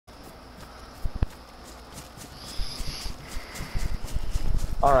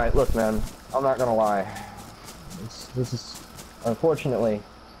Alright, look, man. I'm not gonna lie. This is... Unfortunately,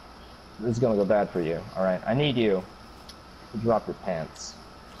 this is gonna go bad for you, alright? I need you to drop your pants.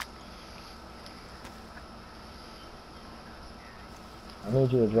 I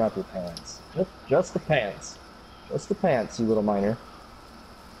need you to drop your pants. Just the pants. Just the pants, you little miner.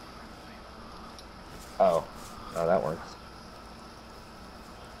 Oh. Oh, that works.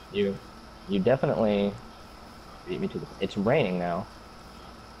 You definitely beat me to the... It's raining now.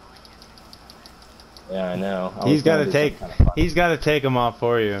 Yeah, I know. He's got to take him off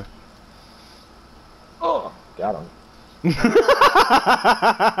for you. Oh, got him.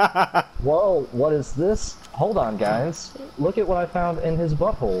 Whoa, what is this? Hold on, guys. Look at what I found in his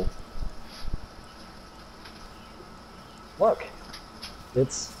butthole. Look.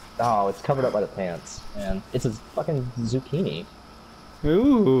 It's covered up by the pants, man. It's a fucking zucchini.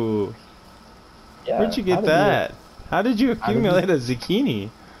 Ooh. Yeah. Where'd you get that? How did you accumulate a zucchini?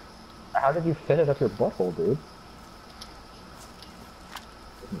 How did you fit it up your butthole, dude?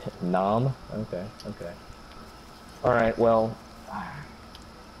 Nom? Okay, okay. Alright, well...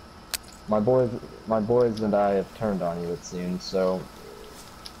 My boys and I have turned on you, it seems, so...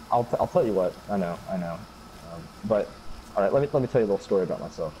 I'll tell you what. I know. But... Alright, let me tell you a little story about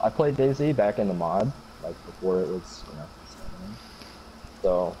myself. I played DayZ back in the mod, like, before it was, you know, starting.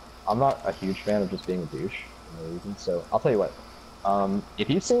 So, I'm not a huge fan of just being a douche, for no reason, so I'll tell you what. If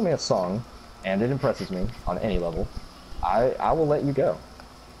you sing me a song, and it impresses me on any level, I will let you go.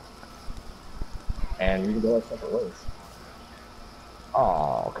 And we can go our separate ways.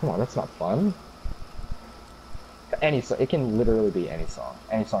 Oh, come on, that's not fun. It can literally be any song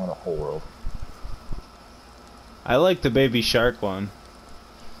in the whole world. I like the Baby Shark one.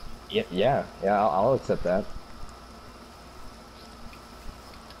 Yeah, I'll accept that.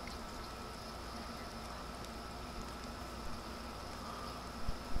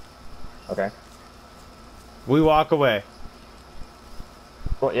 Okay. We walk away.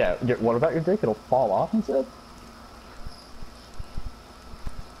 Well, yeah. What about your dick? It'll fall off, you said?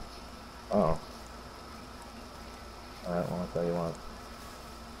 Oh. Alright, well, I'll tell you what.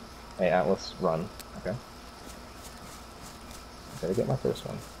 Hey, Atlas, run. Okay. I gotta get my first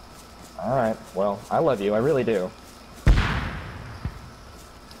one. Alright, well, I love you. I really do.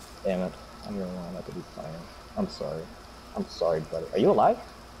 Damn it. I'm really wanting that to be playing. I'm sorry. I'm sorry, buddy. Are you alive?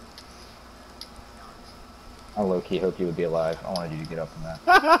 I low-key hoped you would be alive. I wanted you to get up from that.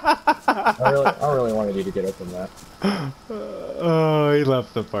 I really wanted you to get up from that. Oh, he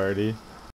left the party.